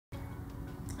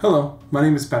Hello, my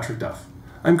name is Patrick Duff.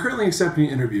 I'm currently accepting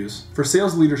interviews for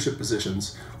sales leadership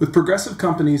positions with progressive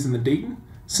companies in the Dayton,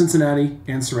 Cincinnati,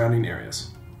 and surrounding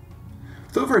areas.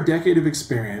 With over a decade of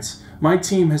experience, my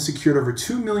team has secured over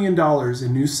 $2 million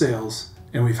in new sales,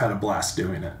 and we've had a blast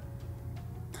doing it.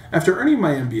 After earning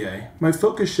my MBA, my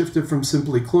focus shifted from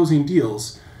simply closing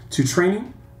deals to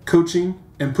training, coaching,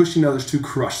 and pushing others to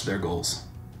crush their goals.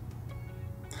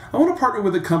 I want to partner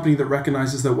with a company that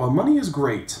recognizes that while money is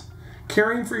great,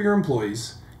 caring for your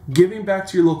employees, giving back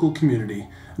to your local community,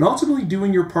 and ultimately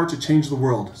doing your part to change the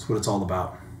world is what it's all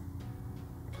about.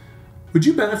 Would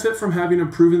you benefit from having a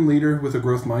proven leader with a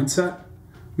growth mindset,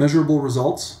 measurable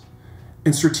results,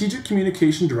 and strategic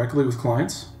communication directly with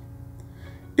clients?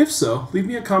 If so, leave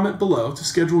me a comment below to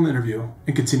schedule an interview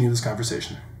and continue this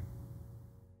conversation.